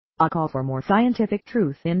A call for more scientific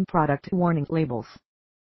truth in product warning labels.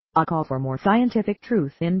 A call for more scientific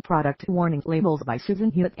truth in product warning labels by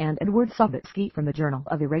Susan Hewitt and Edward Savitsky from the Journal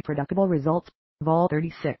of Irreproducible Results, Vol.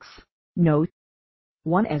 36. Note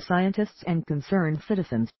 1. As scientists and concerned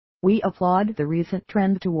citizens, we applaud the recent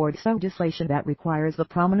trend towards legislation that requires the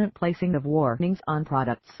prominent placing of warnings on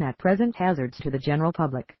products that present hazards to the general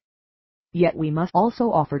public. Yet we must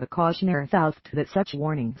also offer the cautionary thought that such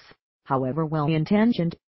warnings, however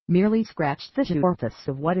well-intentioned, merely scratch the surface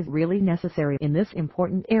of what is really necessary in this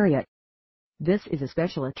important area. This is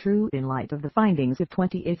especially true in light of the findings of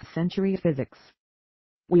 20th century physics.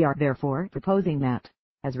 We are therefore proposing that,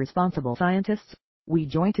 as responsible scientists, we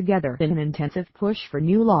join together in an intensive push for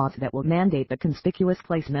new laws that will mandate the conspicuous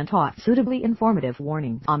placement of suitably informative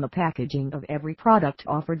warnings on the packaging of every product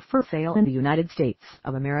offered for sale in the United States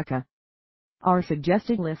of America. Our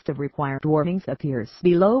suggested list of required warnings appears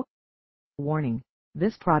below. Warning: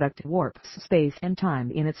 this product warps space and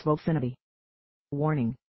time in its vicinity.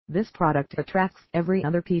 Warning: this product attracts every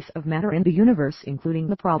other piece of matter in the universe, including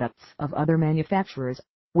the products of other manufacturers,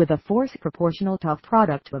 with a force proportional to the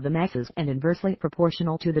product of the masses and inversely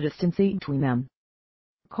proportional to the distance between them.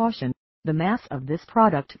 Caution: the mass of this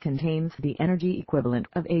product contains the energy equivalent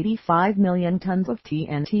of 85 million tons of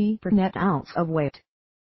TNT per net ounce of weight.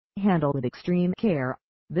 Handle with extreme care.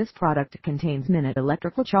 This product contains minute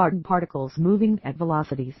electrical charged particles moving at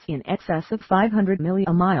velocities in excess of 500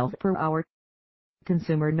 miles per hour.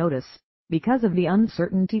 Consumer notice: because of the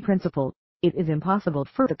uncertainty principle, it is impossible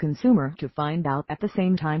for the consumer to find out at the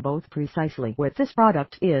same time both precisely where this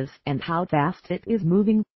product is and how fast it is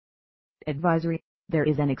moving. Advisory: there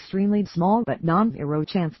is an extremely small but non-zero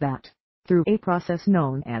chance that, through a process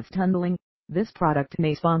known as tunneling, this product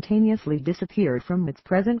may spontaneously disappear from its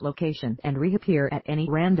present location and reappear at any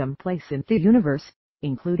random place in the universe,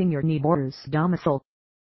 including your neighbor's domicile.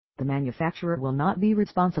 The manufacturer will not be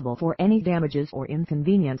responsible for any damages or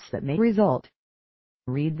inconvenience that may result.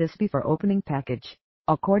 Read this before opening package.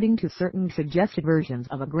 According to certain suggested versions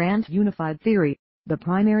of a grand unified theory, the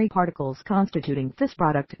primary particles constituting this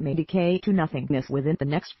product may decay to nothingness within the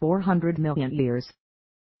next 400 million years.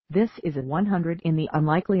 This is a 100 in the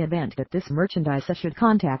unlikely event that this merchandise should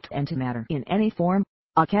contact antimatter in any form.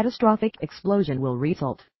 A catastrophic explosion will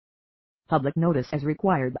result. Public notice as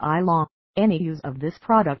required by law. Any use of this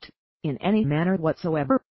product, in any manner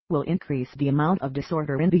whatsoever, will increase the amount of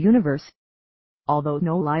disorder in the universe. Although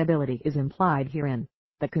no liability is implied herein,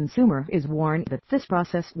 the consumer is warned that this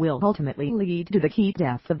process will ultimately lead to the heat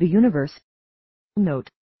death of the universe. Note: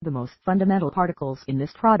 the most fundamental particles in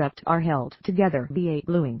this product are held together by a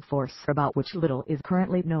gluing force about which little is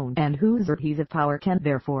currently known and whose adhesive power can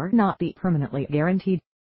therefore not be permanently guaranteed.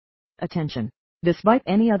 Attention! Despite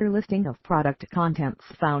any other listing of product contents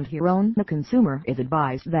found hereon, the consumer is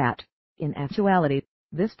advised that, in actuality,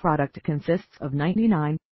 this product consists of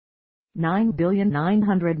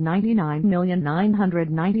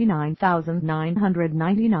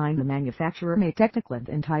 9,999,999,999. The manufacturer may technically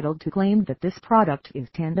be entitled to claim that this product is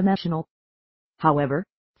ten-dimensional. However,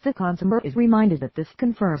 the consumer is reminded that this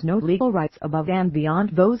confers no legal rights above and beyond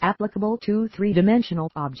those applicable to three-dimensional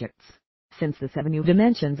objects, since the 7 new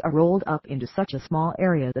dimensions are rolled up into such a small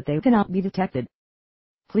area that they cannot be detected.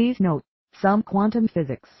 Please note, some quantum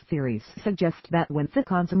physics theories suggest that when the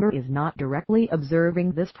consumer is not directly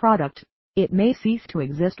observing this product, it may cease to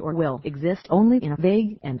exist or will exist only in a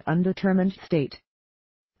vague and undetermined state.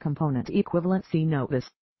 Component equivalency notice: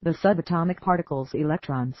 the subatomic particles,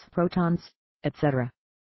 electrons, protons, etc.,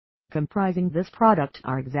 comprising this product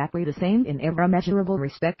are exactly the same in every measurable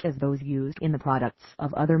respect as those used in the products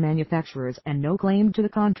of other manufacturers, and no claim to the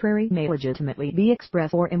contrary may legitimately be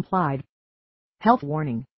expressed or implied. Health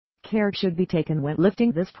warning: care should be taken when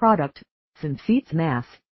lifting this product, since its mass,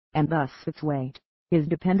 and thus its weight, is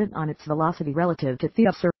dependent on its velocity relative to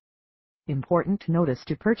the surface. Important notice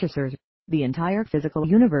to purchasers: the entire physical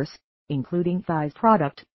universe, including this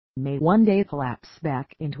product, may one day collapse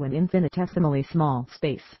back into an infinitesimally small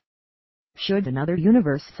space. Should another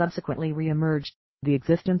universe subsequently re-emerge, the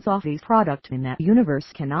existence of this product in that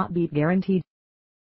universe cannot be guaranteed.